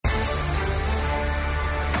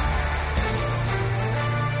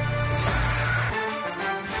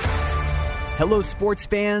Hello, sports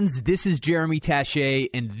fans. This is Jeremy Taché,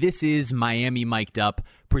 and this is Miami Mic'd Up,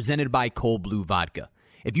 presented by Cold Blue Vodka.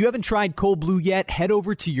 If you haven't tried Cold Blue yet, head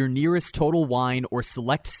over to your nearest Total Wine or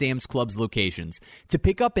select Sam's Club's locations to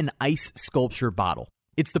pick up an ice sculpture bottle.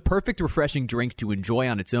 It's the perfect refreshing drink to enjoy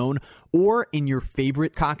on its own or in your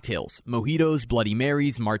favorite cocktails, mojitos, Bloody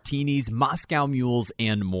Marys, martinis, Moscow Mules,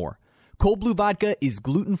 and more. Cold Blue Vodka is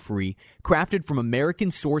gluten-free, crafted from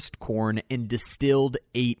American-sourced corn, and distilled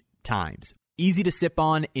 8 times. Easy to sip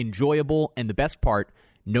on, enjoyable, and the best part,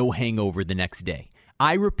 no hangover the next day.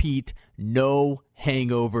 I repeat, no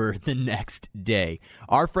hangover the next day.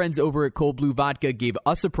 Our friends over at Cold Blue Vodka gave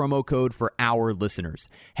us a promo code for our listeners.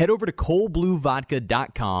 Head over to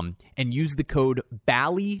coldbluevodka.com and use the code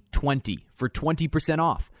BALLY20 for 20%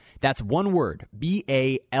 off. That's one word,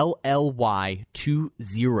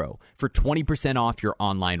 BALLY20 for 20% off your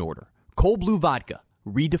online order. Cold Blue Vodka,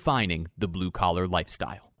 redefining the blue-collar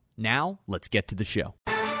lifestyle. Now, let's get to the show.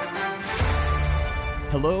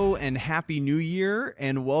 Hello and Happy New Year,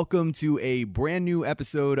 and welcome to a brand new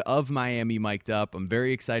episode of Miami Mic'd Up. I'm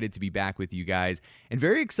very excited to be back with you guys, and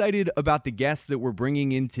very excited about the guests that we're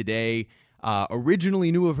bringing in today.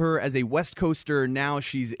 Originally knew of her as a West Coaster, now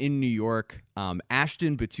she's in New York.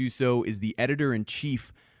 Ashton Batuso is the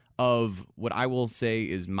editor-in-chief of what I will say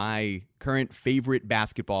is my current favorite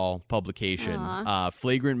basketball publication,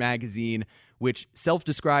 Flagrant Magazine, which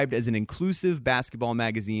self-described as an inclusive basketball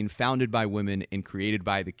magazine founded by women and created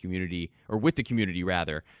by the community, or with the community,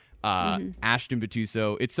 rather. Ashton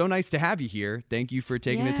Batuso, it's so nice to have you here. Thank you for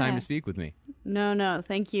taking the time to speak with me. No,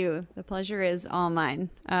 thank you. The pleasure is all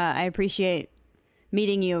mine. I appreciate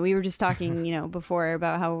meeting you. We were just talking, before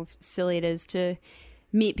about how silly it is to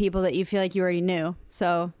meet people that you feel like you already knew.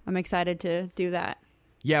 So I'm excited to do that.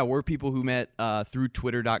 Yeah, we're people who met through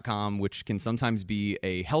Twitter.com, which can sometimes be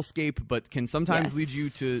a hellscape, but can sometimes lead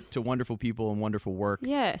you to wonderful people and wonderful work.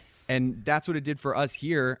 Yes. And that's what it did for us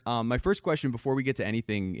here. My first question before we get to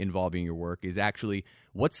anything involving your work is actually,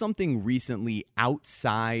 what's something recently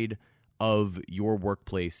outside of your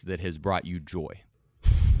workplace that has brought you joy?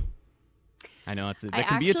 I know that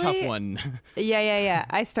can be a tough one. Yeah.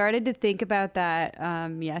 I started to think about that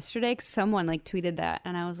yesterday because someone tweeted that,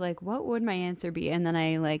 and I was like, "What would my answer be?" And then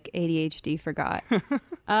I ADHD forgot. All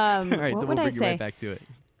right, what so would we'll I bring you say? right back to it.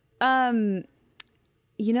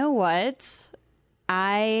 You know what?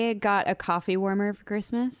 I got a coffee warmer for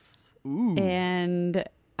Christmas, and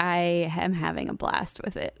I am having a blast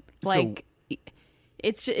with it.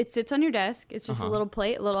 It sits on your desk. It's just a little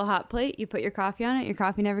plate, a little hot plate. You put your coffee on it. Your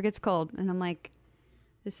coffee never gets cold. And I'm like,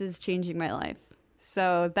 this is changing my life.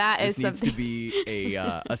 So this needs to be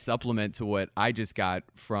a supplement to what I just got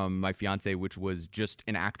from my fiance, which was just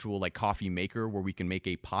an actual coffee maker where we can make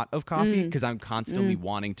a pot of coffee, because I'm constantly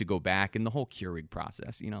wanting to go back in the whole Keurig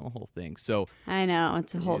process, the whole thing. So I know,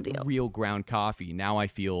 it's a whole deal. Real ground coffee. Now I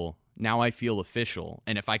feel official,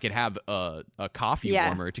 and if I could have a coffee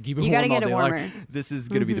warmer to keep it warm all day long, this is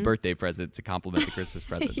going to be the birthday present to complement the Christmas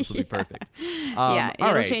present. This will be perfect.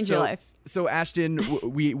 It'll change your life. So Ashton,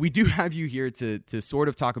 we do have you here to sort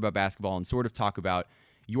of talk about basketball and sort of talk about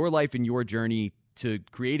your life and your journey to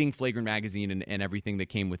creating Flagrant Magazine and everything that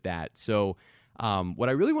came with that. So what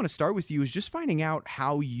I really want to start with you is just finding out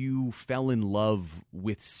how you fell in love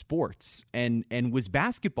with sports, and was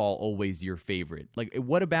basketball always your favorite?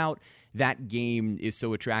 What about that game is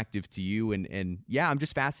so attractive to you? And I'm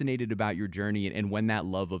just fascinated about your journey and when that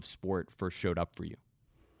love of sport first showed up for you.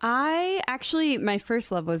 My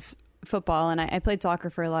first love was football, and I played soccer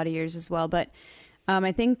for a lot of years as well. But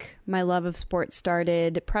I think my love of sports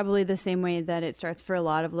started probably the same way that it starts for a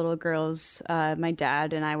lot of little girls. My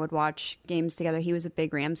dad and I would watch games together. He was a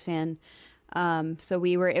big Rams fan. So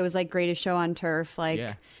it was Greatest Show on Turf,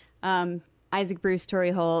 Isaac Bruce, Torrey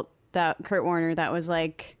Holt, Kurt Warner. That was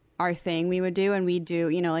our thing we would do. And we do,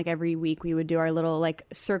 every week we would do our little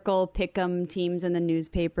circle pick'em teams in the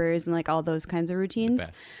newspapers and all those kinds of routines. The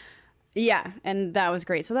best. Yeah. And that was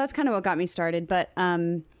great. So that's kind of what got me started. But,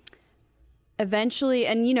 eventually,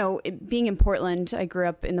 and being in Portland, I grew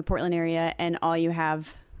up in the Portland area, and all you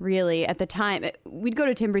have really at the time, we'd go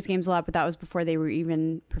to Timbers games a lot, but that was before they were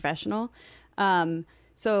even professional.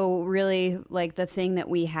 So really, the thing that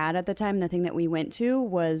we had at the time, the thing that we went to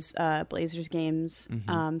was Blazers games.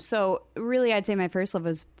 So really, I'd say my first love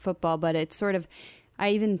was football, but it's sort of, I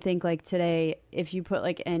even think today, if you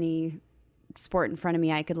put any sport in front of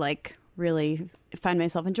me, I could really find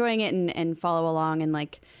myself enjoying it and follow along and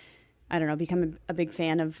I don't know, become a big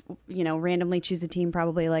fan of, randomly choose a team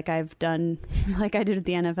probably I've done, I did with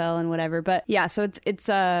the NFL and whatever. But yeah, so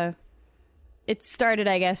it started,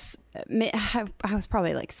 I guess, I was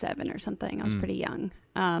probably 7 or something. I was pretty young.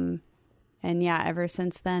 yeah, ever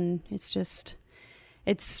since then,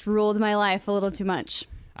 it's ruled my life a little too much.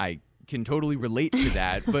 I can totally relate to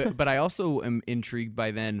that, but I also am intrigued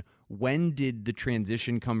by then, when did the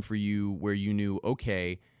transition come for you where you knew,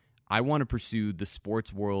 okay, I want to pursue the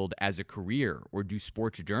sports world as a career or do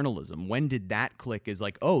sports journalism? When did that click as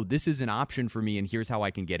like, oh, this is an option for me and here's how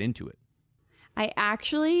I can get into it? I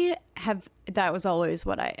actually that was always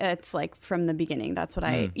it's like from the beginning. That's what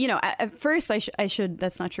at first I should,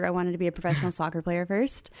 that's not true. I wanted to be a professional soccer player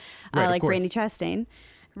first, right, like Brandi Chastain.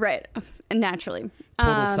 Right. Naturally.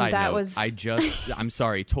 Total side note. I'm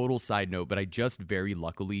sorry, total side note, but I just very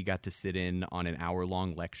luckily got to sit in on an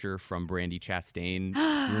hour-long lecture from Brandi Chastain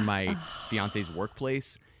through my fiance's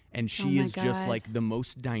workplace. And she is just like the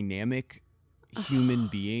most dynamic human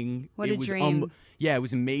being. What a dream. Yeah, it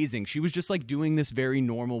was amazing. She was just like doing this very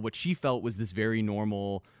normal, what she felt was this very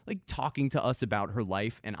normal, like talking to us about her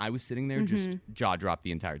life. And I was sitting there just jaw dropped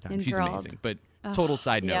the entire time. She's amazing. But total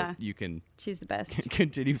side note, you can she's the best.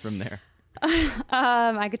 Continue from there.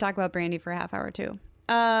 I could talk about Brandi for a half hour too.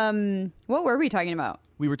 What were we talking about?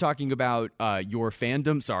 We were talking about your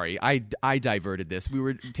fandom. Sorry, I diverted this. We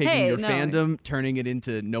were taking your fandom, turning it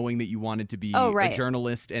into knowing that you wanted to be a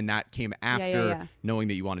journalist, and that came after knowing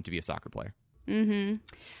that you wanted to be a soccer player. Mm-hmm.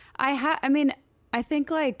 I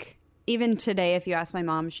think like even today, if you ask my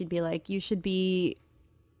mom, she'd be like, you should be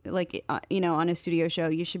like, on a studio show,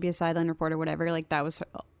 you should be a sideline reporter, whatever. Like that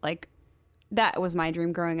was my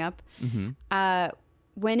dream growing up. Mm-hmm.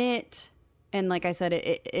 And like I said,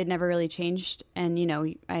 it never really changed. And,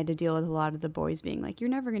 I had to deal with a lot of the boys being like, you're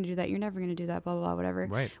never going to do that. You're never going to do that, blah, blah, blah, whatever.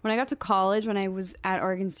 Right. When I got to college, when I was at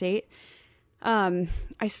Oregon State, I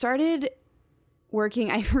started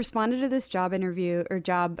working. I responded to this job interview or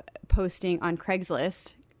job posting on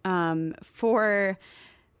Craigslist for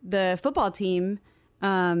the football team.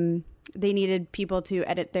 They needed people to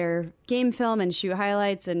edit their game film and shoot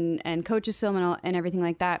highlights and coaches film and everything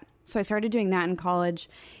like that. So I started doing that in college.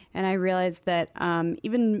 And I realized that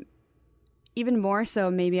even more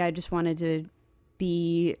so, maybe I just wanted to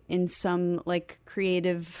be in some like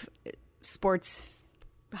creative sports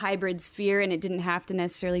hybrid sphere, and it didn't have to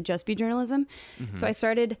necessarily just be journalism. Mm-hmm. So I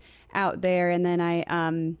started out there, and then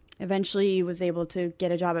I eventually was able to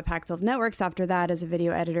get a job at Pac-12 Networks after that as a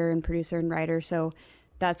video editor and producer and writer. So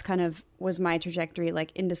that's kind of was my trajectory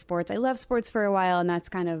like into sports. I loved sports for a while, and that's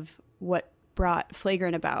kind of what brought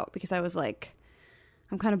Flagrant about, because I was like,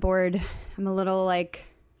 I'm kind of bored. I'm a little like,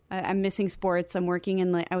 I'm missing sports. I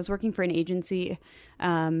was working for an agency.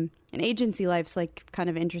 Agency life's like kind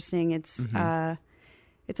of interesting. It's,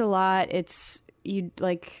 it's a lot. It's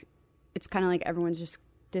kind of like everyone's just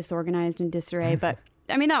disorganized and disarray, but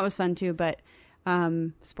I mean, that was fun too, but,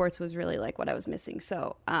 sports was really like what I was missing.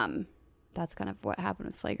 So, that's kind of what happened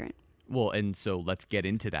with Flagrant. Well, and so let's get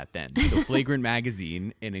into that then. So Flagrant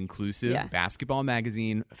Magazine, an inclusive basketball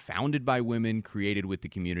magazine founded by women, created with the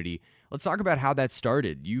community. Let's talk about how that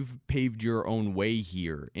started. You've paved your own way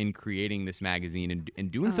here in creating this magazine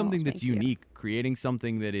and doing something that's unique, creating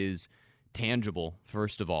something that is tangible,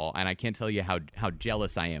 first of all. And I can't tell you how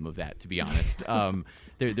jealous I am of that, to be honest.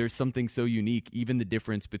 There's something so unique, even the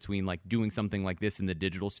difference between like doing something like this in the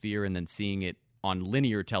digital sphere and then seeing it on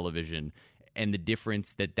linear television, and the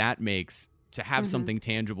difference that makes to have something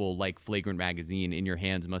tangible like Flagrant Magazine in your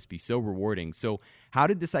hands must be so rewarding. So how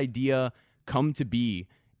did this idea come to be,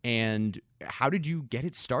 and how did you get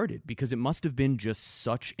it started? Because it must have been just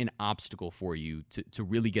such an obstacle for you to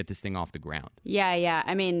really get this thing off the ground. Yeah.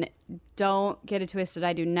 I mean, don't get it twisted.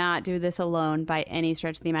 I do not do this alone by any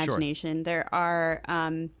stretch of the imagination. Sure. There are,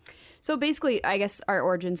 so basically, I guess our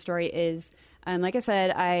origin story is, like I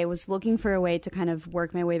said, I was looking for a way to kind of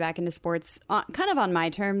work my way back into sports, kind of on my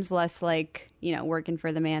terms, less like, working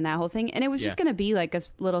for the man, that whole thing. And it was just going to be like a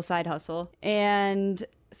little side hustle. And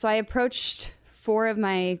so I approached 4 of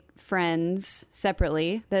my friends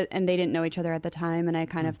separately, and they didn't know each other at the time. And I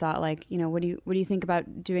kind of thought like, what do you think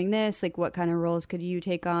about doing this? Like, what kind of roles could you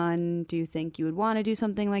take on? Do you think you would want to do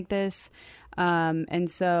something like this? And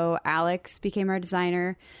so Alex became our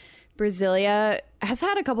designer. Brasilia has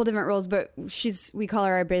had a couple different roles, but we call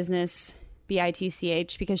her our business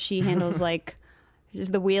BITCH because she handles like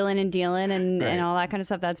just the wheeling and dealing and all that kind of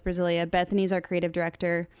stuff. That's Brasilia. Bethany's our creative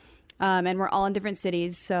director. And we're all in different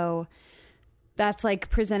cities. So that's like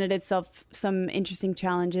presented itself some interesting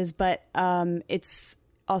challenges, but it's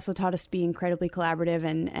also taught us to be incredibly collaborative.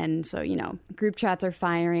 And so, group chats are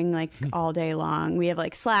firing like all day long. We have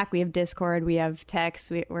like Slack, we have Discord, we have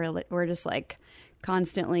text. We're just like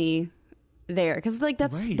constantly there, because like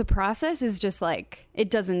that's the process is just like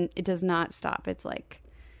it does not stop. It's like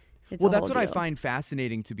it's well, a that's whole what I deal. find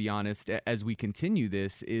fascinating, to be honest, as we continue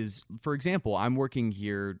this is, for example, I'm working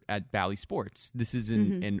here at Bally Sports. This is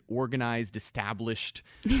an organized, established,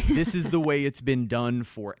 this is the way it's been done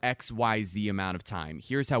for XYZ amount of time.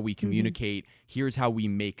 Here's how we communicate. Here's how we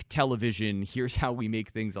make television. Here's how we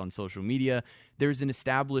make things on social media. There's an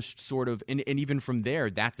established sort of, and even from there,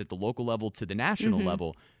 that's at the local level to the national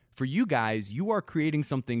level. For you guys, you are creating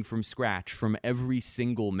something from scratch from every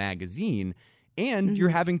single magazine. And you're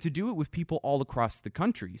having to do it with people all across the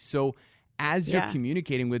country. So as you're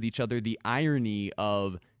communicating with each other, the irony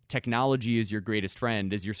of technology is your greatest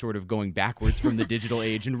friend as you're sort of going backwards from the digital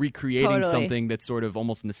age and recreating something that's sort of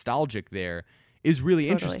almost nostalgic there is really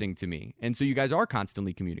interesting to me. And so you guys are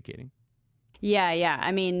constantly communicating. Yeah.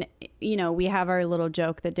 I mean, we have our little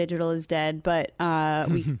joke that digital is dead, but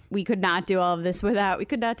we could not do all of this we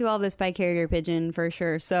could not do all of this by carrier pigeon for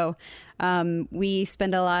sure. So we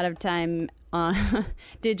spend a lot of time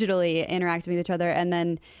digitally interacting with each other. And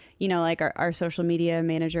then, like our social media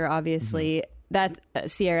manager, obviously, that's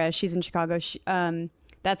Sierra, she's in Chicago.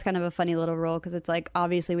 That's kind of a funny little role because it's like,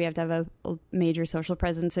 obviously we have to have a major social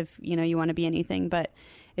presence if, you want to be anything, but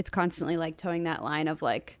it's constantly like towing that line of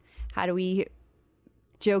like, how do we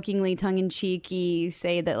jokingly, tongue-in-cheeky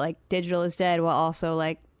say that like digital is dead while also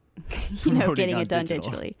like, getting it done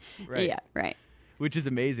digitally. Right. Yeah, right. Which is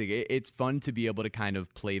amazing. It's fun to be able to kind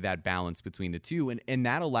of play that balance between the two. And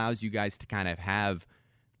that allows you guys to kind of have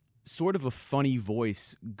sort of a funny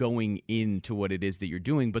voice going into what it is that you're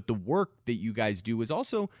doing. But the work that you guys do is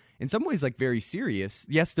also in some ways like very serious.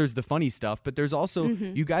 Yes, there's the funny stuff, but there's also,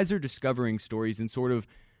 you guys are discovering stories and sort of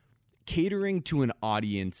catering to an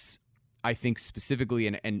audience, I think specifically,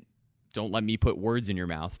 and don't let me put words in your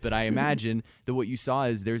mouth, but I imagine that what you saw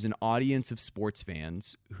is there's an audience of sports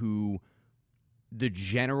fans who the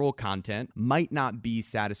general content might not be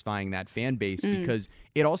satisfying that fan base because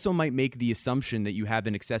it also might make the assumption that you have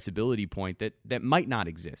an accessibility point that might not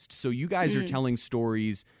exist. So you guys are telling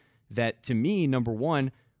stories that, to me, number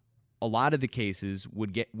one, a lot of the cases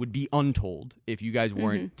would be untold if you guys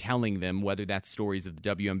weren't telling them, whether that's stories of the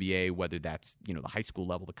WNBA, whether that's, the high school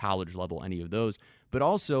level, the college level, any of those. But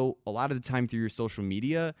also a lot of the time through your social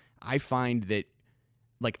media, I find that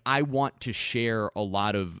like I want to share a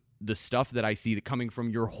lot of the stuff that I see that coming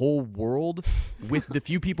from your whole world with the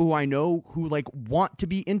few people who I know who like want to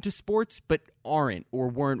be into sports but aren't or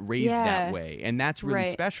weren't raised that way. And that's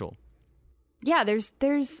really special. Yeah,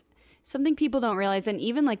 there's something people don't realize, and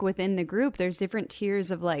even like within the group, there's different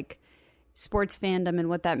tiers of like sports fandom and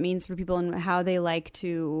what that means for people and how they like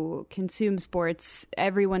to consume sports.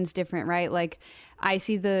 Everyone's different, right? Like I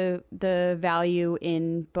see the value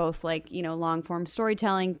in both like, long form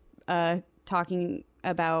storytelling, talking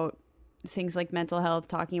about things like mental health,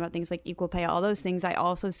 talking about things like equal pay, all those things. I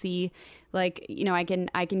also see like, I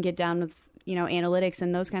can get down with, analytics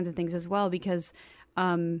and those kinds of things as well, because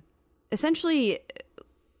essentially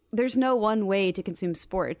there's no one way to consume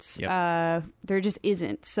sports. There just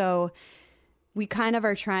isn't. So we kind of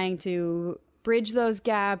are trying to bridge those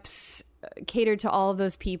gaps, cater to all of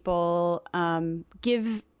those people,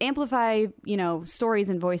 amplify, stories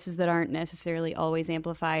and voices that aren't necessarily always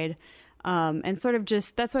amplified. And sort of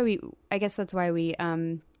just, that's why we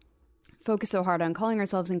focus so hard on calling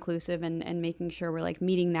ourselves inclusive and making sure we're like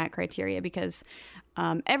meeting that criteria, because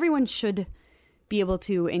everyone should be able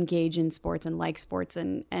to engage in sports and like sports.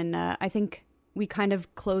 And I think we kind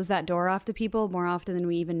of close that door off to people more often than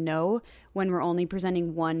we even know when we're only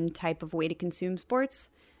presenting one type of way to consume sports.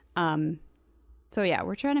 So yeah,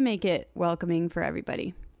 we're trying to make it welcoming for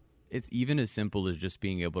everybody. It's even as simple as just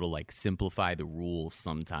being able to like simplify the rules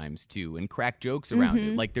sometimes too and crack jokes around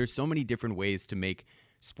it. Like there's so many different ways to make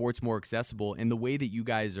sports more accessible, and the way that you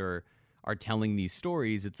guys are telling these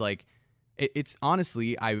stories, it's like it's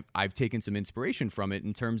honestly, I've taken some inspiration from it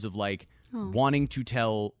in terms of like wanting to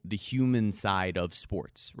tell the human side of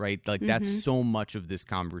sports, right? Like that's so much of this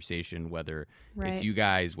conversation, whether it's you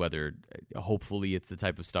guys, whether hopefully it's the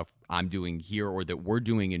type of stuff I'm doing here or that we're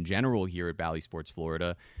doing in general here at Bally Sports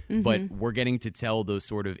Florida, but we're getting to tell those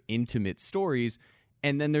sort of intimate stories.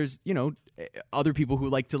 And then there's, other people who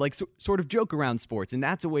like to sort of joke around sports, and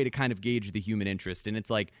that's a way to kind of gauge the human interest. And it's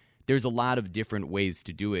like, there's a lot of different ways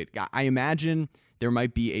to do it. I imagine there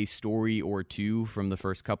might be a story or two from the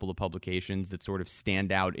first couple of publications that sort of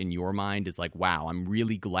stand out in your mind as like, wow, I'm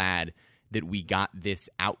really glad that we got this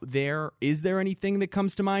out there. Is there anything that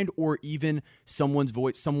comes to mind, or even someone's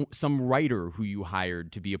voice, some writer who you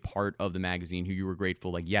hired to be a part of the magazine who you were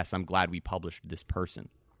grateful, like, yes, I'm glad we published this person?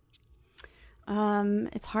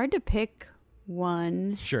 It's hard to pick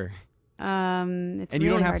one. Sure. It's And really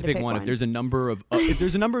you don't have hard to pick one if there's a number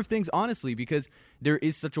of things, honestly, because there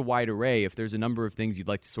is such a wide array. If there's a number of things you'd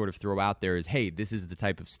like to sort of throw out there as, hey, this is the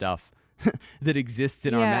type of stuff that exists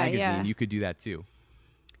in our magazine, you could do that too.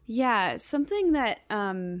 Yeah, something that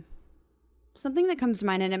comes to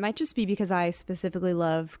mind, and it might just be because I specifically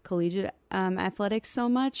love collegiate athletics so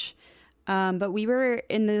much. But we were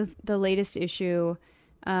in the latest issue.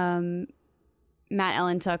 Matt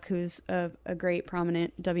Allentuck, who's a great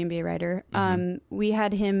prominent WNBA writer, we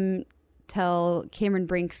had him tell Cameron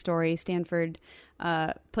Brink's story. Stanford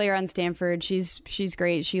player on Stanford. She's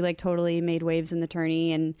great. She like totally made waves in the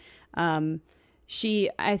tourney, and she,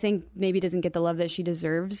 I think, maybe doesn't get the love that she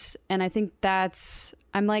deserves. And I think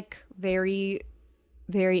I'm like very,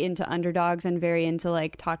 very into underdogs and very into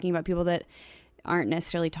like talking about people that aren't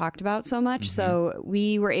necessarily talked about so much. So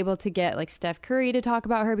we were able to get like Steph Curry to talk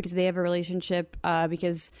about her because they have a relationship,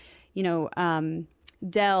 because, you know,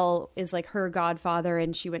 Dell is like her godfather,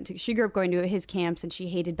 and she grew up going to his camps, and she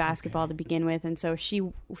hated basketball to begin with. And so she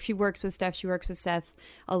works with Steph, she works with Seth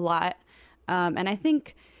a lot. And I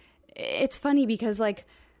think it's funny because like,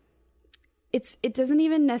 it doesn't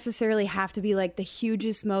even necessarily have to be like the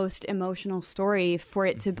hugest, most emotional story for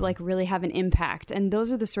it to like really have an impact. And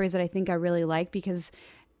those are the stories that I think I really like, because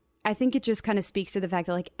I think it just kind of speaks to the fact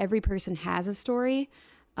that like every person has a story.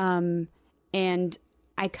 And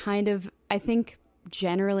I think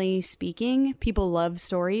generally speaking, people love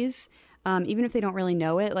stories. Even if they don't really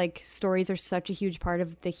know it, like stories are such a huge part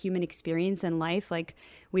of the human experience and life. Like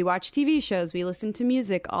we watch TV shows, we listen to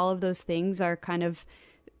music, all of those things are kind of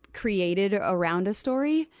created around a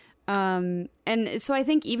story. And so I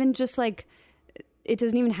think even just like, it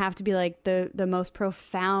doesn't even have to be like the most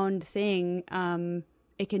profound thing.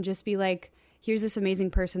 It can just be like, here's this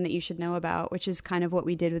amazing person that you should know about, which is kind of what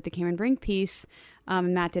we did with the Cameron Brink piece.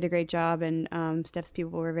 Matt did a great job, and Steph's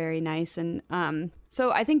people were very nice. And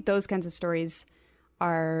so I think those kinds of stories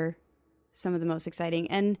are some of the most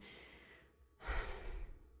exciting. And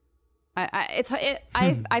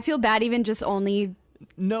I feel bad even just only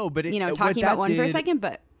talking about one for a second,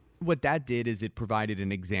 but what that did is it provided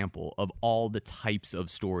an example of all the types of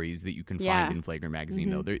stories that you can find in Flagrant Magazine,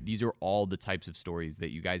 though. These are all the types of stories that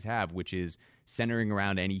you guys have, which is centering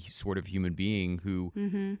around any sort of human being who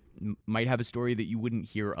might have a story that you wouldn't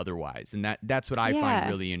hear otherwise. And that's what I find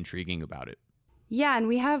really intriguing about it. Yeah, and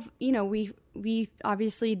we have, we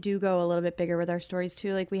obviously do go a little bit bigger with our stories,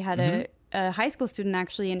 too. Like, we had a high school student,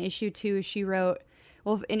 actually, in issue 2, she wrote...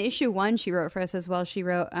 Well, in issue 1, she wrote for us as well. She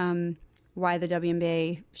wrote why the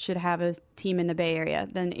WNBA should have a team in the Bay Area.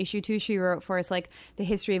 Then issue 2, she wrote for us like the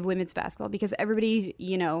history of women's basketball, because everybody,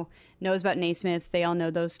 knows about Naismith. They all know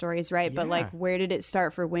those stories, right? Yeah. But like, where did it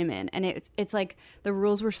start for women? And it's like the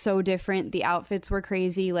rules were so different. The outfits were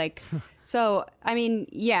crazy. Like, so, I mean,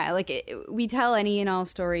 yeah, like we tell any and all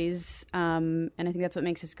stories. And I think that's what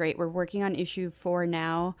makes us great. We're working on issue 4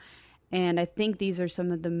 now. And I think these are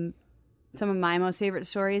some of my most favorite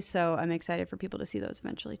stories, so I'm excited for people to see those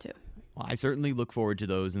eventually too. Well, I certainly look forward to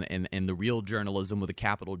those and the real journalism with a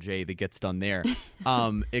capital J that gets done there.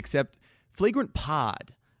 Except Flagrant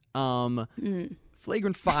Pod,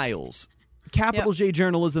 Flagrant Files. Capital J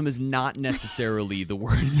journalism is not necessarily the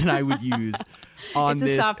word that I would use on this.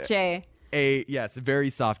 It's a soft J. Yes, a very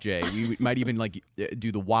soft J. We might even like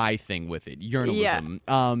do the Y thing with it. Journalism.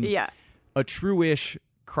 A true-ish,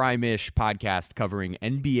 crime-ish podcast covering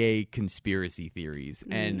NBA conspiracy theories.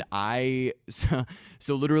 And so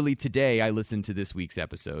literally today I listened to this week's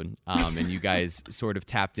episode, and you guys sort of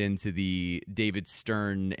tapped into the David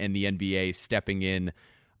Stern and the NBA stepping in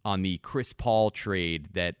on the Chris Paul trade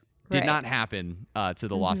that did not happen to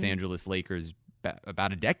the Los Angeles Lakers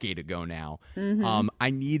about a decade ago now. I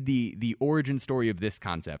need the origin story of this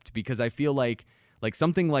concept, because I feel like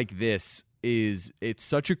something like this it's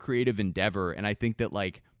such a creative endeavor, and I think that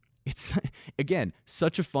like it's again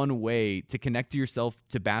such a fun way to connect to yourself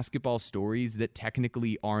to basketball stories that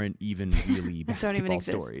technically aren't even really basketball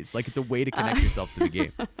stories. Like, it's a way to connect yourself to the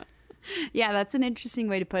game. Yeah, that's an interesting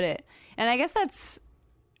way to put it, and I guess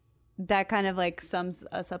that kind of like sums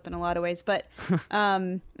us up in a lot of ways. But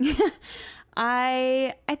I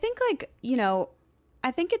think like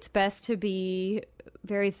I think it's best to be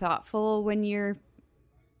very thoughtful when you're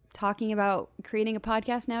talking about creating a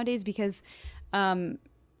podcast nowadays, because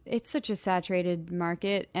it's such a saturated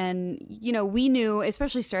market. And we knew,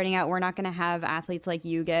 especially starting out, we're not going to have athletes like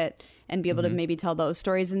you get and be able to maybe tell those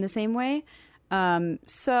stories in the same way.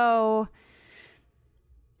 So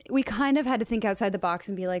we kind of had to think outside the box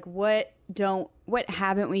and be like, what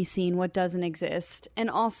haven't we seen? What doesn't exist? And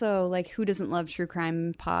also, like, who doesn't love true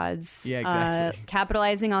crime pods? Yeah, exactly.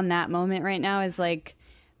 Capitalizing on that moment right now is like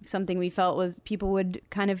something we felt was people would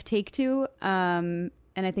kind of take to. And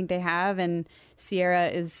I think they have. And Sierra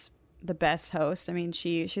is the best host. I mean,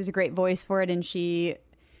 she has a great voice for it, and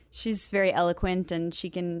she's very eloquent, and she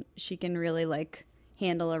can really like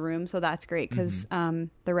handle a room. So that's great because the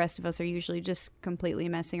rest of us are usually just completely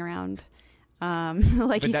messing around.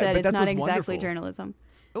 Like you said, it's not exactly journalism.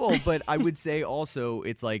 Well, but I would say also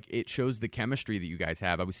it's like it shows the chemistry that you guys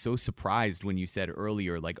have. I was so surprised when you said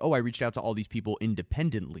earlier, like, oh, I reached out to all these people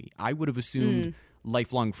independently. I would have assumed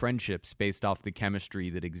lifelong friendships based off the chemistry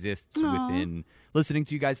that exists within listening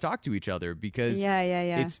to you guys talk to each other, because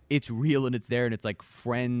it's real and it's there, and it's like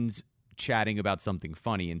friends chatting about something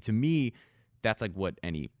funny. And to me, that's like what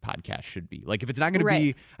any podcast should be. Like if it's not going to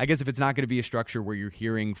be, I guess if it's not going to be a structure where you're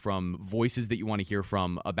hearing from voices that you want to hear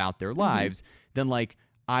from about their lives, then like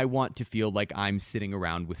I want to feel like I'm sitting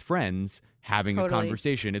around with friends having a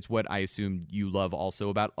conversation. It's what I assume you love also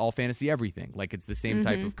about All Fantasy Everything. Like it's the same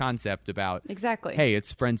type of concept about, hey,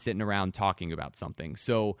 it's friends sitting around talking about something.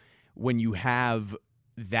 So when you have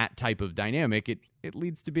that type of dynamic, it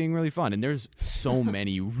leads to being really fun. And there's so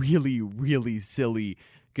many really, really silly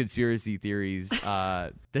conspiracy theories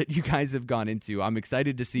that you guys have gone into. I'm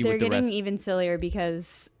excited to see what the rest... They're getting even sillier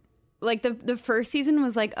because like the first season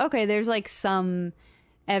was like, okay, there's like some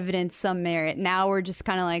evidence, some merit. Now we're just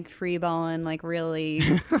kind of like freeballing, like really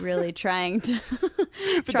really trying to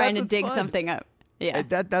dig something up. Yeah,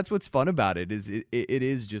 that's what's fun about it, is it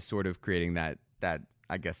is just sort of creating that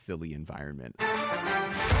I guess silly environment.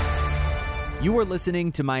 You are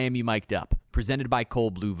listening to Miami Mic'd Up, presented by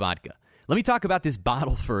Cold Blue Vodka. Let me talk about this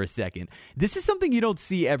bottle for a second. This is something you don't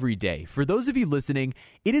see every day. For those of you listening,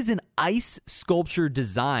 it is an ice sculpture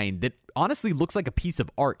design that honestly looks like a piece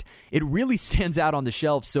of art. It really stands out on the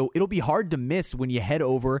shelf, so it'll be hard to miss when you head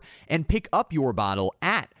over and pick up your bottle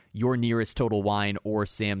at your nearest Total Wine or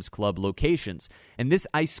Sam's Club locations. And this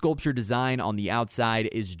ice sculpture design on the outside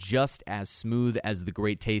is just as smooth as the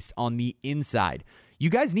great taste on the inside. You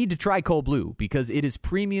guys need to try Cold Blue because it is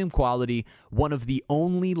premium quality, one of the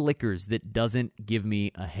only liquors that doesn't give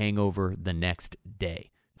me a hangover the next day.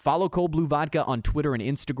 Follow Cold Blue Vodka on Twitter and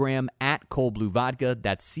Instagram at Cold Blue Vodka.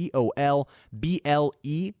 That's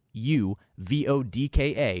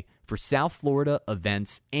COLBLEUVODKA for South Florida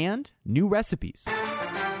events and new recipes.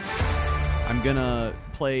 I'm going to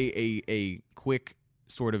play a quick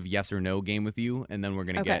sort of yes or no game with you, and then we're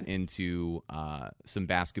going to get into some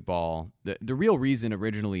basketball. The real reason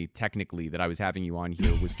originally, technically, that I was having you on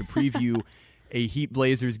here was to preview a Heat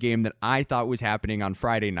Blazers game that I thought was happening on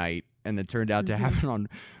Friday night, and that turned out to happen on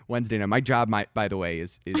Wednesday night. My job, by the way,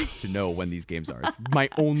 is to know when these games are. It's my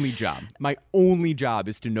only job. My only job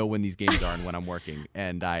is to know when these games are and when I'm working,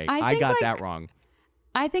 and I got that wrong.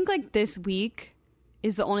 I think like this week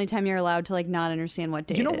is the only time you're allowed to like not understand what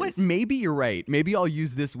day it is. You know what? Maybe you're right. Maybe I'll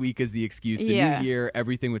use this week as the excuse. The new year,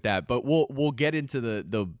 everything with that. But we'll get into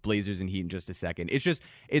the Blazers and Heat in just a second.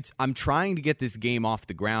 I'm trying to get this game off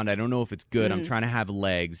the ground. I don't know if it's good. I'm trying to have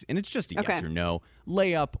legs, and it's just a yes or no.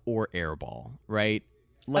 Layup or airball, right?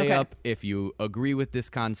 Layup if you agree with this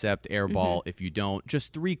concept, airball if you don't.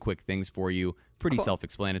 Just 3 quick things for you. Pretty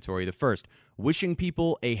self-explanatory. The first, wishing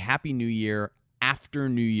people a happy new year after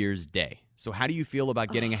New Year's Day. So how do you feel about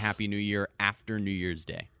getting a Happy New Year after New Year's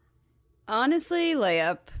Day? Honestly,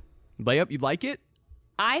 layup. Layup? You like it?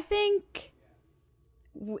 I think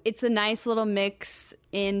it's a nice little mix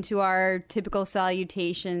into our typical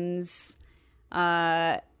salutations.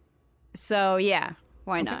 So, yeah,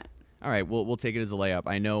 why not? All right, we'll take it as a layup.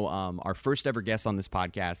 I know our first ever guest on this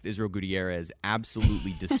podcast, Israel Gutierrez,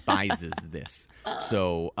 absolutely despises this.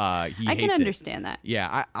 So he hates it. I can understand that.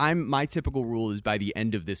 Yeah, my typical rule is by the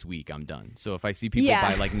end of this week, I'm done. So if I see people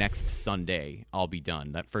by like next Sunday, I'll be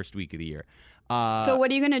done. That first week of the year. So what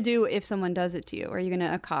are you going to do if someone does it to you? Are you going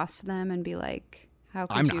to accost them and be like, how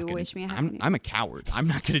could you wish me a happy New Year? I'm a coward. I'm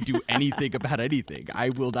not going to do anything about anything. I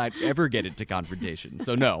will not ever get into confrontation.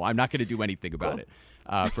 So no, I'm not going to do anything about it.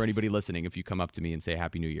 For anybody listening, if you come up to me and say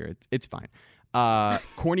Happy New Year, it's fine.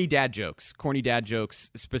 Corny dad jokes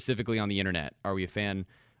specifically on the internet. Are we a fan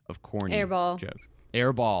of corny jokes?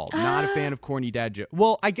 Airball. Not a fan of corny dad joke.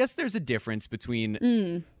 Well, I guess there's a difference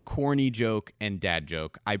between corny joke and dad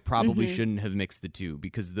joke. I probably shouldn't have mixed the two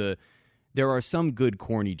because there are some good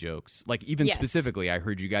corny jokes. Like even specifically, I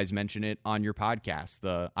heard you guys mention it on your podcast.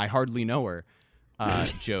 The I hardly know her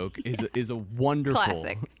joke is a wonderful,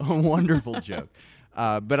 classic. A wonderful joke.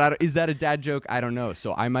 But is that a dad joke? I don't know.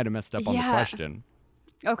 So I might have messed up on the question.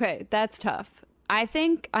 Okay, that's tough. I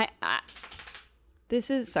think this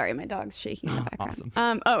is sorry, my dog's shaking in the background.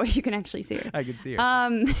 Awesome. You can actually see her. I can see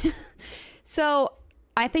her. So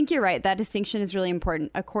I think you're right. That distinction is really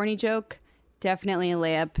important. A corny joke definitely a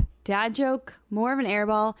layup. Dad joke, more of an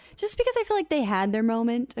airball, just because I feel like they had their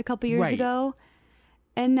moment a couple years ago.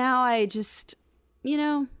 And now I just,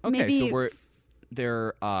 Okay, maybe... so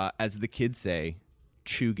they're, as the kids say,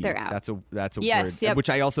 chuggy. They're out. That's a Yes, word, yep. which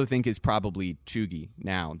I also think is probably chuggy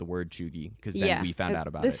now, the word chuggy, because then we found out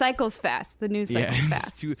about it. The cycle's fast. The news cycle's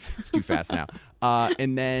fast. It's too fast now.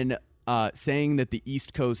 And then saying that the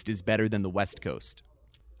East Coast is better than the West Coast.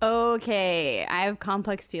 Okay, I have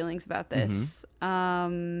complex feelings about this.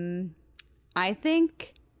 I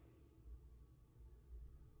think...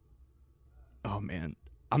 Oh, man.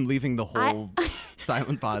 I'm leaving the whole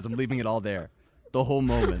silent pause. I'm leaving it all there. The whole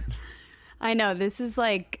moment. I know. This is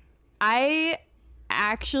like... I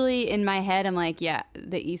actually, in my head, I'm like, yeah,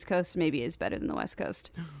 the East Coast maybe is better than the West Coast.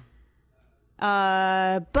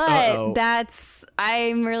 But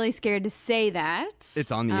I'm really scared to say that.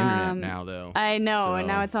 It's on the internet now, though. I know, so. and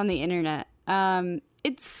now it's on the internet.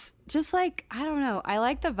 It's just like, I don't know. I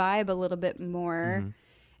like the vibe a little bit more.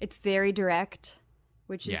 It's very direct,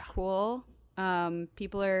 which is cool.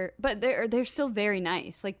 People are, but they're still very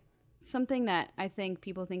nice. Like, something that I think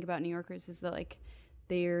people think about New Yorkers is that, like,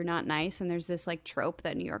 they're not nice, and there's this like trope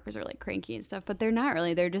that New Yorkers are like cranky and stuff, but they're not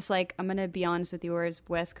really. They're just like, I'm gonna be honest with you, whereas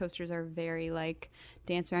West Coasters are very like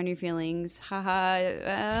dance around your feelings,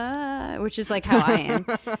 haha, which is like how I am.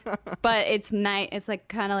 But it's nice. It's like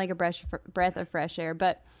kind of like a breath of fresh air.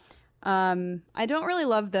 But I don't really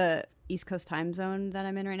love the East Coast time zone that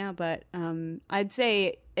I'm in right now, but I'd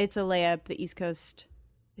say it's a layup. The East Coast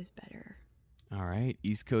is better. All right,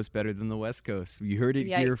 East Coast better than the West Coast. You heard it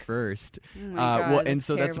here first. Oh my God, and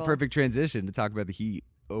so terrible. that's a perfect transition to talk about the Heat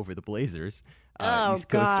over the Blazers. East Coast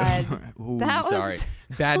God, Ooh, that sorry,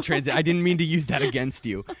 bad transition. I didn't mean to use that against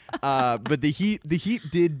you. But the Heat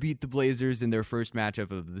did beat the Blazers in their first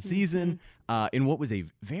matchup of the season. In what was a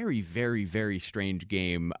very, very, very strange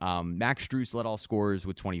game. Max Strus led all scorers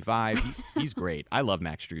with 25. He's great. I love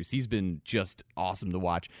Max Strus. He's been just awesome to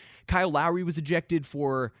watch. Kyle Lowry was ejected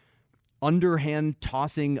for underhand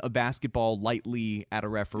tossing a basketball lightly at a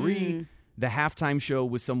referee. The halftime show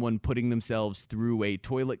was someone putting themselves through a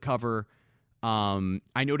toilet cover.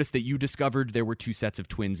 I noticed that you discovered there were 2 sets of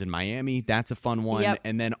twins in Miami. That's a fun one. Yep.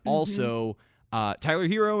 And then also Tyler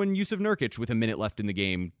Hero and Yusuf Nurkic, with a minute left in the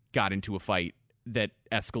game, got into a fight that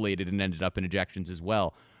escalated and ended up in ejections as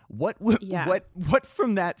well. What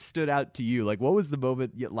from that stood out to you? Like, what was the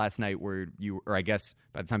moment last night where you, or I guess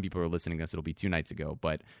by the time people are listening to this, it'll be 2 nights ago,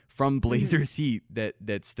 but from Blazers Heat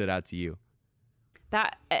that stood out to you?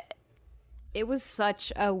 That it was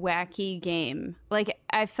such a wacky game. Like,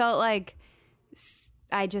 I felt like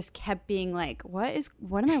I just kept being like, what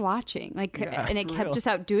am I watching? Like, and it kept just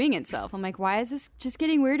outdoing itself. I'm like, why is this just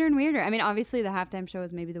getting weirder and weirder? I mean, obviously the halftime show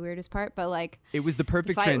is maybe the weirdest part, but like, it was the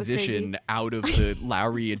perfect transition out of the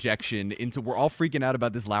Lowry ejection into, we're all freaking out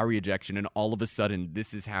about this Lowry ejection, and all of a sudden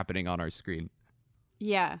this is happening on our screen.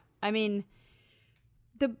 Yeah. I mean,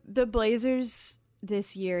 the Blazers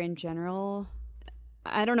this year in general,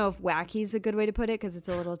 I don't know if wacky is a good way to put it, because it's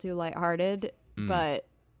a little too lighthearted, but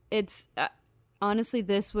it's... honestly,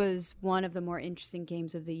 this was one of the more interesting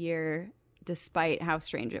games of the year, despite how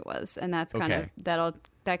strange it was, and that's kind of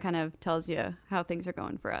that kind of tells you how things are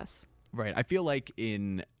going for us. Right. I feel like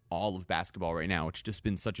in all of basketball right now, it's just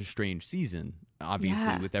been such a strange season,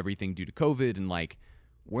 obviously, with everything due to COVID, and like,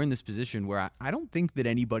 we're in this position where I don't think that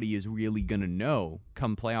anybody is really gonna know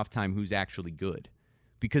come playoff time who's actually good,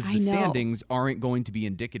 because the standings aren't going to be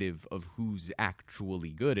indicative of who's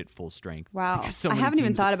actually good at full strength. Wow. I haven't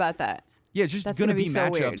even thought about that. Yeah, it's just going to be so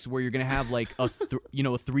matchups weird. where you're going to have like a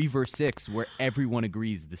 3 versus 6 where everyone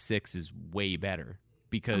agrees the 6 is way better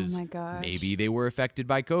because maybe they were affected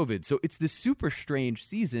by COVID. So it's this super strange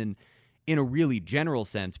season in a really general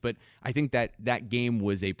sense, but I think that game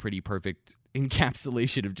was a pretty perfect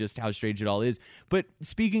encapsulation of just how strange it all is. But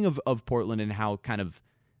speaking of Portland and how kind of,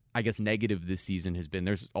 I guess, negative this season has been,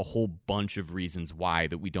 there's a whole bunch of reasons why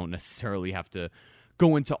that we don't necessarily have to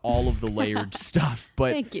go into all of the layered stuff,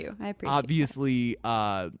 but thank you. I appreciate obviously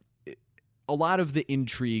a lot of the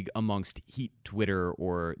intrigue amongst Heat Twitter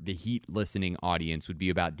or the Heat listening audience would be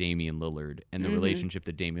about Damian Lillard and the relationship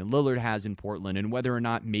that Damian Lillard has in Portland, and whether or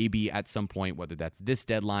not maybe at some point, whether that's this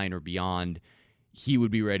deadline or beyond, he would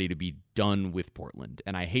be ready to be done with Portland.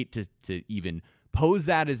 And I hate to even pose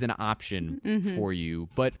that as an option for you,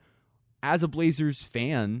 but as a Blazers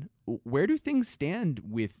fan, where do things stand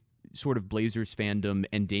with sort of Blazers fandom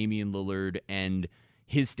and Damian Lillard and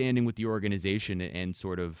his standing with the organization and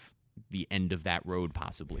sort of the end of that road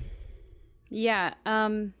possibly? Yeah. I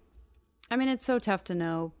mean, it's so tough to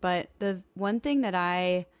know, but the one thing that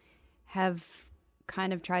I have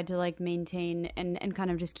kind of tried to like maintain and kind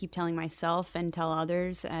of just keep telling myself and tell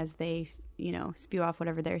others as they, spew off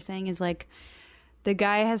whatever they're saying is like, the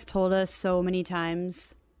guy has told us so many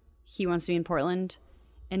times he wants to be in Portland.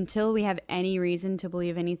 Until we have any reason to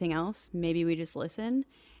believe anything else, maybe we just listen.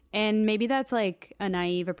 And maybe that's like a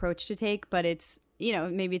naive approach to take, but it's,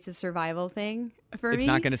 maybe it's a survival thing for me. It's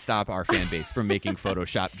not going to stop our fan base from making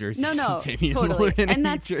Photoshop jerseys. No, Damian totally. Lillard in And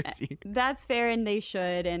a jersey. that's fair, and they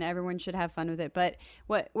should, and everyone should have fun with it. But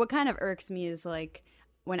what kind of irks me is like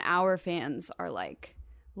when our fans are like,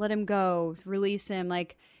 let him go, release him,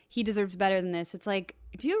 like he deserves better than this. It's like,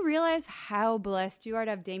 do you realize how blessed you are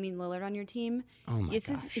to have Damian Lillard on your team? Oh my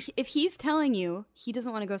gosh. If he's telling you he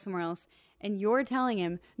doesn't want to go somewhere else, and you're telling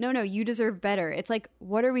him, no, you deserve better. It's like,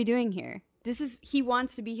 what are we doing here? He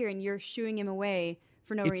wants to be here, and you're shooing him away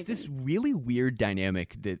for no reason. It's this really weird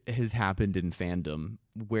dynamic that has happened in fandom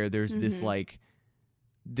where there's this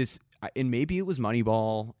and maybe it was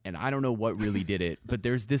Moneyball, and I don't know what really did it, but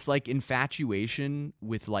there's this like infatuation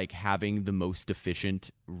with like having the most efficient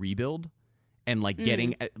rebuild and like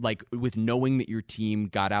getting like with knowing that your team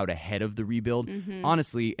got out ahead of the rebuild.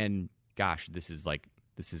 Honestly, and gosh, this is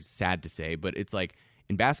sad to say, but it's like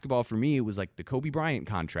in basketball for me, it was like the Kobe Bryant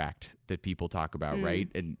contract that people talk about, right?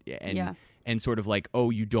 And sort of like, oh,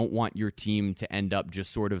 you don't want your team to end up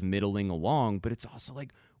just sort of middling along, but it's also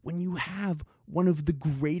like when you have one of the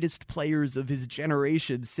greatest players of his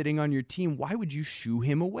generation sitting on your team, why would you shoo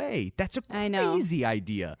him away? That's a crazy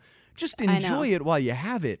idea. Just enjoy it while you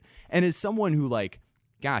have it. And as someone who like,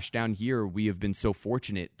 gosh, down here, we have been so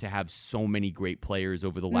fortunate to have so many great players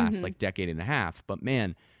over the last like decade and a half. But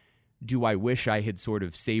man, do I wish I had sort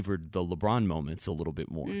of savored the LeBron moments a little bit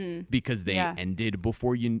more because they ended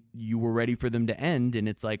before you were ready for them to end. And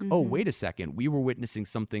it's like, oh, wait a second. We were witnessing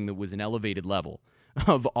something that was an elevated level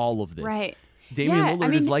of all of this. Right. Damian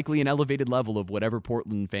Lillard is likely an elevated level of whatever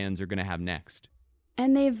Portland fans are going to have next.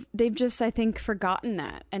 And they've just, I think, forgotten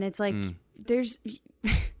that. And it's like,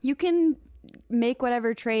 you can make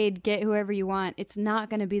whatever trade, get whoever you want. It's not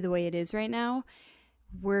going to be the way it is right now.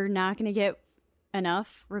 We're not going to get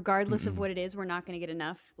enough, regardless of what it is. We're not going to get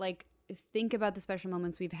enough. Like, think about the special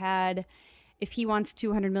moments we've had. If he wants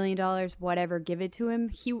 $200 million, whatever, give it to him.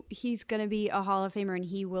 He's going to be a Hall of Famer, and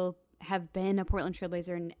he will have been a Portland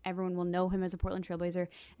Trailblazer, and everyone will know him as a Portland Trailblazer.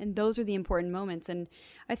 And those are the important moments. And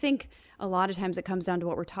I think a lot of times it comes down to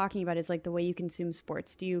what we're talking about is like the way you consume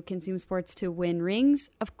sports. Do you consume sports to win rings?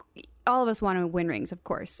 All of us want to win rings, of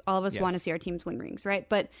course. All of us want to see our teams win rings, right?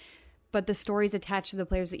 But the stories attached to the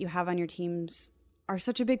players that you have on your teams are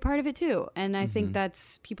such a big part of it too. And I think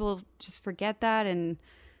that's, people just forget that, and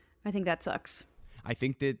I think that sucks. I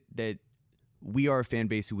think that we are a fan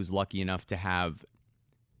base who was lucky enough to have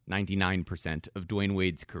 99% of Dwayne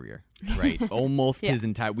Wade's career, right? Almost his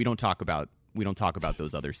entire. We don't talk about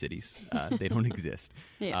those other cities. They don't exist.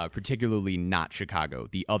 Particularly not Chicago,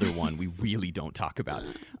 the other one we really don't talk about.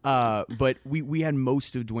 But we had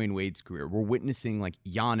most of Dwayne Wade's career. We're witnessing like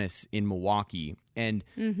Giannis in Milwaukee, and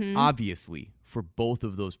obviously for both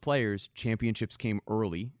of those players, championships came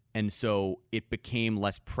early. And so it became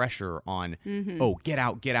less pressure on, oh, get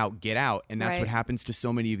out. And that's what happens to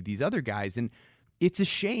so many of these other guys. And it's a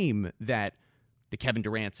shame that the Kevin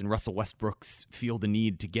Durants and Russell Westbrooks feel the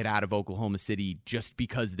need to get out of Oklahoma City just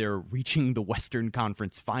because they're reaching the Western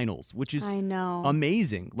Conference Finals, which is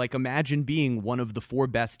amazing. Like, imagine being one of the four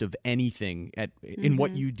best of anything in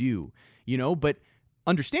what you do, but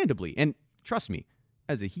understandably, and trust me,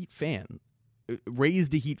 as a Heat fan,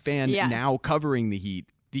 raised a Heat fan, now covering the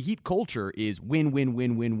Heat culture is win, win,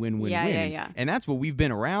 win, win, win, win, win. And that's what we've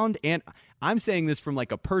been around. And I'm saying this from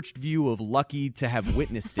like a perched view of lucky to have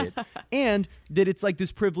witnessed it. And that it's like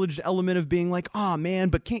this privileged element of being like, oh man,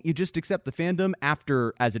 but can't you just accept the fandom?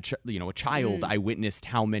 After, as a child, I witnessed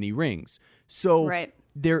how many rings. So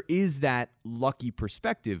there is that lucky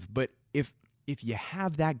perspective. But if you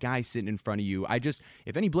have that guy sitting in front of you,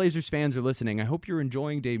 if any Blazers fans are listening, I hope you're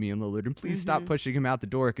enjoying Damian Lillard, and please stop pushing him out the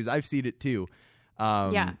door, because I've seen it too.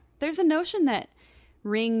 There's a notion that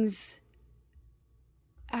rings.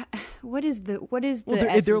 What is the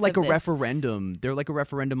they're like a this? referendum. They're like a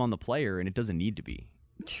referendum on the player, and it doesn't need to be.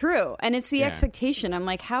 True, and it's the expectation. I'm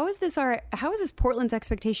like, how is this Portland's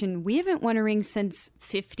expectation? We haven't won a ring since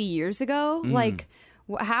 50 years ago. Like,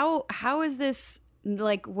 how is this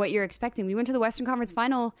like what you're expecting? We went to the Western Conference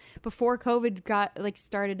Final before COVID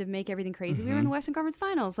started to make everything crazy. We were in the Western Conference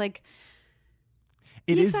Finals, like.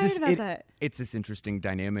 It's this interesting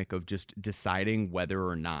dynamic of just deciding whether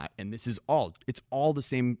or not, and it's all the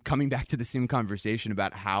same, coming back to the same conversation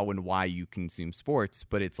about how and why you consume sports,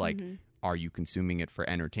 but it's like, are you consuming it for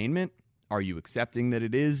entertainment? Are you accepting that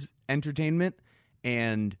it is entertainment?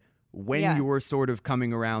 And when Yeah. you're sort of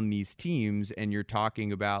coming around these teams and you're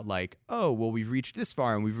talking about like, oh, well, we've reached this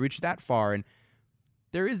far and we've reached that far, and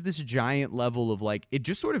there is this giant level of like, it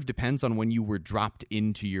just sort of depends on when you were dropped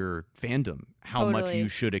into your fandom, how much Totally. you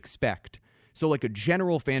should expect. So like a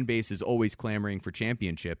general fan base is always clamoring for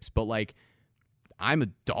championships, but like I'm a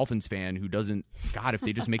Dolphins fan who doesn't, God, if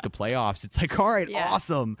they just make the playoffs, it's like, all right, Yeah.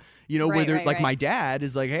 awesome. You know, where Right, they're right, like right. my dad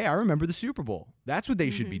is like, hey, I remember the Super Bowl. That's what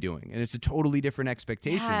they should be doing. And it's a totally different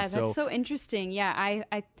expectation. Yeah, that's so interesting. Yeah,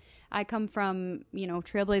 I come from,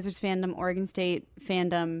 Trailblazers fandom, Oregon State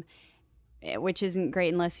fandom, which isn't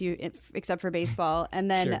great unless except for baseball.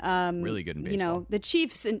 And then Sure. Really good in baseball. the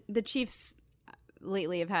Chiefs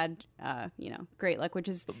lately have had great luck, which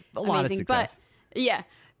is A lot of amazing. success. But yeah,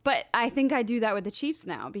 but I think I do that with the Chiefs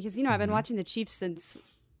now because I've Mm-hmm. been watching the Chiefs since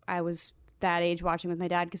I was that age, watching with my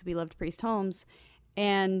dad because we loved Priest Holmes,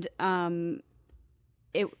 and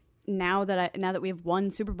it now that we have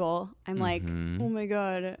won Super Bowl, I'm like, Mm-hmm. oh my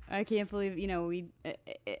god, I can't believe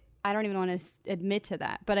I don't even want to admit to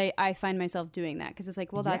that, but I find myself doing that because it's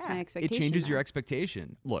like, well, that's Yeah, my expectation. It changes your now.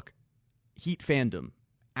 expectation. Look, Heat fandom.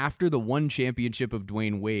 After the one championship of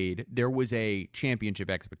Dwayne Wade, there was a championship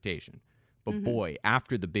expectation. But Mm-hmm. boy,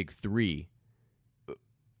 after the big three,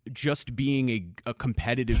 just being a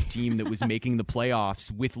competitive team that was making the playoffs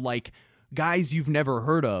with like guys you've never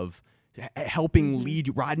heard of helping Mm-hmm.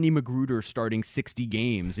 lead Rodney Magruder starting 60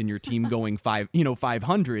 games and your team going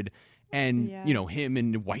 500 and Yeah. him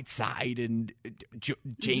and Whiteside and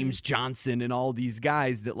James Johnson and all these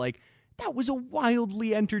guys that was a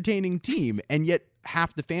wildly entertaining team. And yet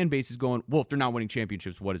half the fan base is going, well, if they're not winning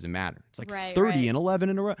championships, what does it matter? It's like Right, 30 right. and 11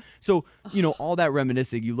 in a row. So, all that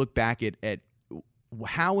reminiscing, you look back at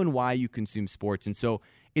how and why you consume sports. And so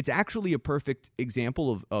it's actually a perfect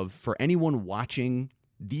example of for anyone watching,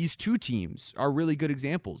 these two teams are really good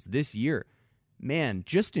examples this year. Man,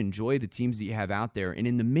 just enjoy the teams that you have out there. And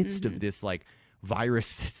in the midst of this like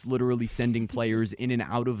virus that's literally sending players in and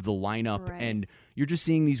out of the lineup, Right. and you're just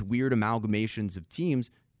seeing these weird amalgamations of teams,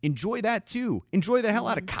 enjoy that too. Enjoy the hell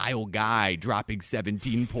out of Kyle Guy dropping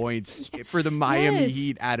 17 points for the Miami Yes.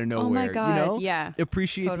 Heat out of nowhere. Oh my God, yeah,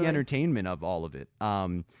 Appreciate totally. the entertainment of all of it.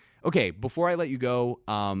 Okay, before I let you go,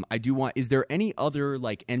 I do want, is there any other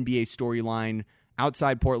like NBA storyline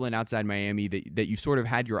outside Portland, outside Miami that you sort of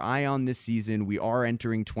had your eye on this season? We are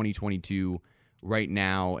entering 2022 right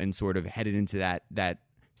now and sort of headed into that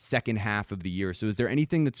second half of the year. So is there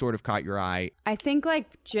anything that sort of caught your eye? I think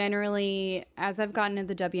like generally, as I've gotten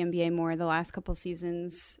into the WNBA more the last couple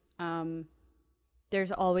seasons,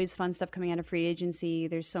 there's always fun stuff coming out of free agency.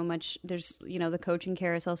 There's so much. There's the coaching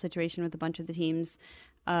carousel situation with a bunch of the teams.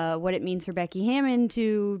 What it means for Becky Hammond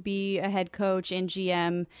to be a head coach and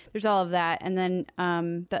GM. There's all of that, and then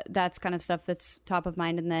that's kind of stuff that's top of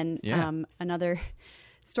mind. And then Yeah. Another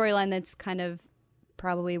storyline that's kind of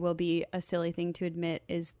probably will be a silly thing to admit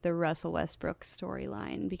is the Russell Westbrook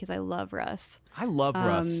storyline because I love Russ. I love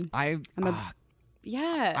Russ.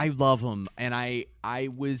 Yeah. I love him, and I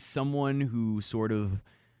was someone who sort of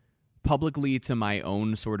publicly, to my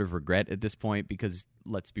own sort of regret at this point, because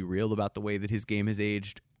let's be real about the way that his game has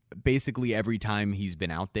aged. Basically, every time he's been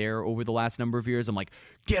out there over the last number of years, I'm like,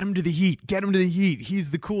 get him to the Heat, get him to the Heat. He's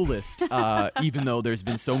the coolest. Even though there's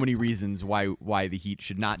been so many reasons why the Heat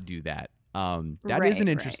should not do that. That is Right, an right.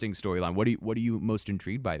 interesting storyline. What are you most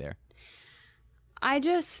intrigued by there?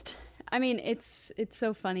 It's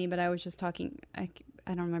so funny, but I was just talking, I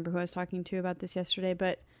don't remember who I was talking to about this yesterday,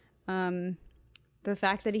 but the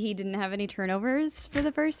fact that he didn't have any turnovers for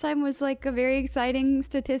the first time was like a very exciting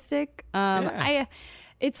statistic.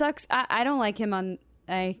 It sucks. I don't like him on,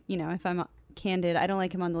 if I'm candid, I don't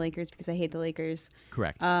like him on the Lakers because I hate the Lakers.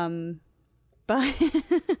 Correct. But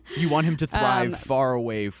You want him to thrive far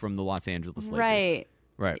away from the Los Angeles Lakers. right.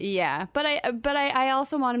 Right. Yeah. But I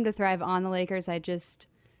also want him to thrive on the Lakers. I just,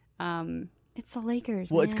 it's the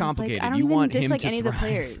Lakers. Well, man. it's like, complicated. I don't You even want him dislike to any thrive, of the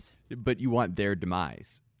players. but you want their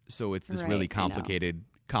demise. So it's this Right, really I know. complicated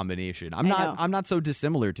combination. I know. I'm not so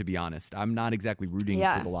dissimilar, to be honest. I'm not exactly rooting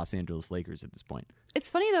Yeah. for the Los Angeles Lakers at this point. It's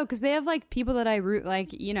funny though because they have like people that I root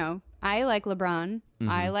like I like LeBron, I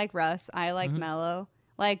Mm-hmm. like Russ, I like Melo.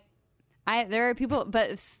 Like there are people, but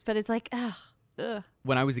it's like ugh.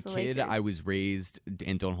 When I was a The kid, Lakers. I was raised,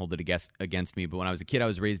 and don't hold it against me, but when I was a kid, I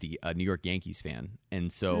was raised a New York Yankees fan.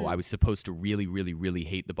 And so I was supposed to really, really, really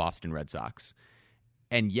hate the Boston Red Sox.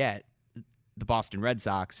 And yet, the Boston Red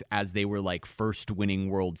Sox, as they were like first winning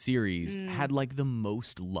World Series, had like the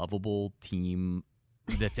most lovable team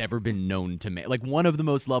that's ever been known to me. Like one of the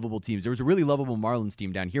most lovable teams. There was a really lovable Marlins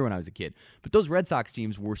team down here when I was a kid. But those Red Sox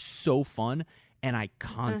teams were so fun. And I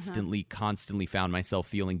constantly found myself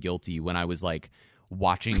feeling guilty when I was like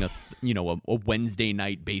watching a Wednesday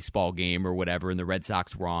night baseball game or whatever, and the Red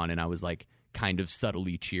Sox were on, and I was like kind of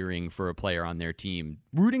subtly cheering for a player on their team,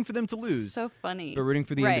 rooting for them to lose. So funny. But rooting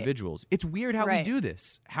for the individuals. It's weird how we do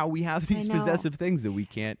this, how we have these possessive things that we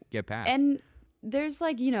can't get past. And there's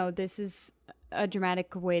like, this is a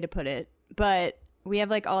dramatic way to put it, but we have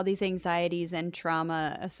like all these anxieties and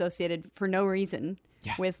trauma associated for no reason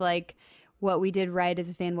with like what we did right as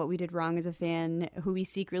a fan, what we did wrong as a fan, who we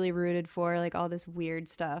secretly rooted for, like all this weird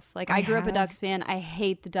stuff. Like I grew up a Ducks fan. I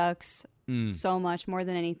hate the Ducks so much, more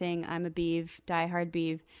than anything. I'm a Beav, diehard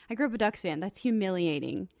Beav. I grew up a Ducks fan. That's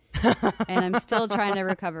humiliating. And I'm still trying to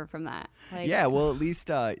recover from that. Like, yeah, well, at least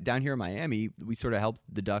down here in Miami, we sort of helped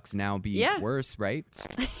the Ducks now be worse, right?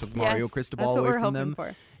 Took Mario Cristobal away from them.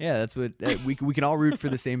 For. Yeah, that's what we can all root for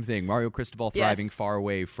the same thing. Mario Cristobal thriving far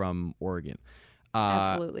away from Oregon.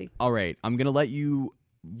 Absolutely. All right, I'm going to let you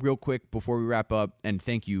real quick before we wrap up, and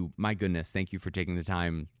thank you, my goodness, thank you for taking the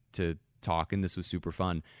time to talk, and this was super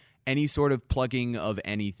fun. Any sort of plugging of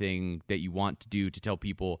anything that you want to do to tell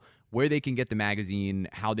people where they can get the magazine,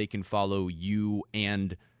 how they can follow you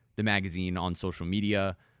and the magazine on social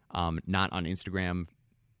media, not on Instagram,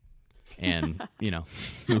 and,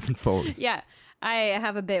 moving forward. Yeah. I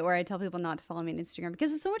have a bit where I tell people not to follow me on Instagram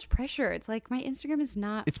because it's so much pressure. It's like my Instagram is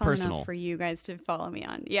not fun personal enough for you guys to follow me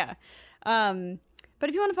on. Yeah. But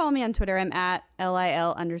if you want to follow me on Twitter, I'm at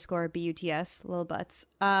LIL_BUTS, Lil Butts.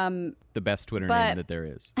 The best Twitter name that there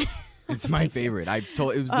is. It's my favorite.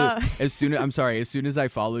 As soon as I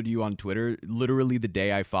followed you on Twitter, literally the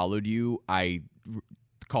day I followed you, I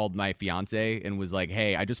called my fiance and was like,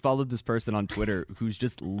 "Hey, I just followed this person on Twitter who's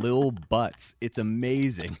just Lil Butts. It's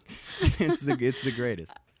amazing. It's the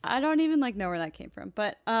greatest." I don't even know where that came from,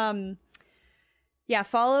 but yeah,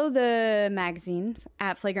 follow the magazine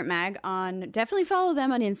at Flagrant Mag definitely follow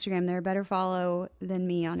them on Instagram. They're a better follow than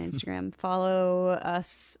me on Instagram. Follow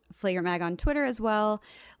us, Flagrant Mag, on Twitter as well.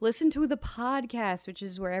 Listen to the podcast, which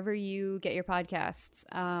is wherever you get your podcasts.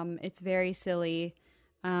 It's very silly.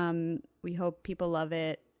 We hope people love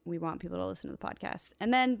it. We want people to listen to the podcast.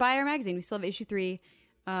 And then buy our magazine. We still have issue 3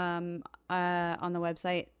 on the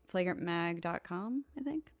website, flagrantmag.com, I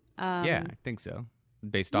think. Yeah, I think so.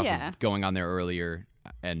 Based off of going on there earlier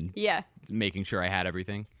and making sure I had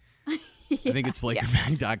everything. I think it's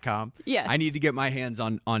flagrantmag.com. Yes. I need to get my hands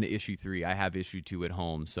on issue 3. I have issue 2 at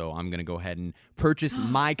home, so I'm going to go ahead and purchase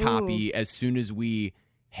my copy as soon as we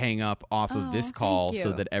hang up off of this call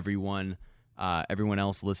so that everyone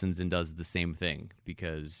else listens and does the same thing,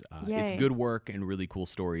 because it's good work and really cool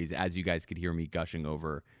stories, as you guys could hear me gushing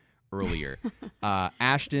over earlier.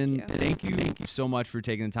 Ashton, thank you so much for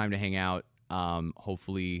taking the time to hang out.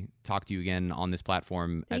 Hopefully talk to you again on this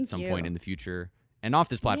platform at some point in the future, and off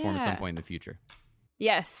this platform at some point in the future.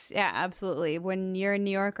 Yes, yeah, absolutely. When you're in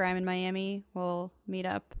New York or I'm in Miami, we'll meet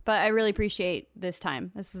up. But I really appreciate this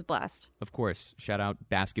time. This was a blast. Of course. Shout out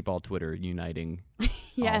basketball Twitter uniting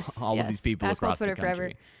all of these people basketball across Twitter the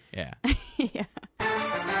country. Forever. Yeah.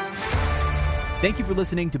 Thank you for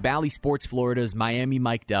listening to Bally Sports Florida's Miami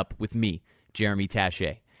Mic'd Up with me, Jeremy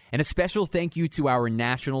Taché. And a special thank you to our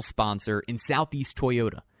national sponsor in Southeast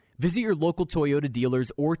Toyota. Visit your local Toyota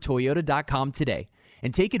dealers or Toyota.com today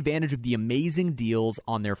and take advantage of the amazing deals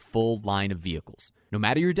on their full line of vehicles. No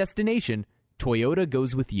matter your destination, Toyota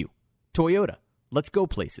goes with you. Toyota, let's go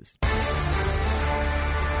places.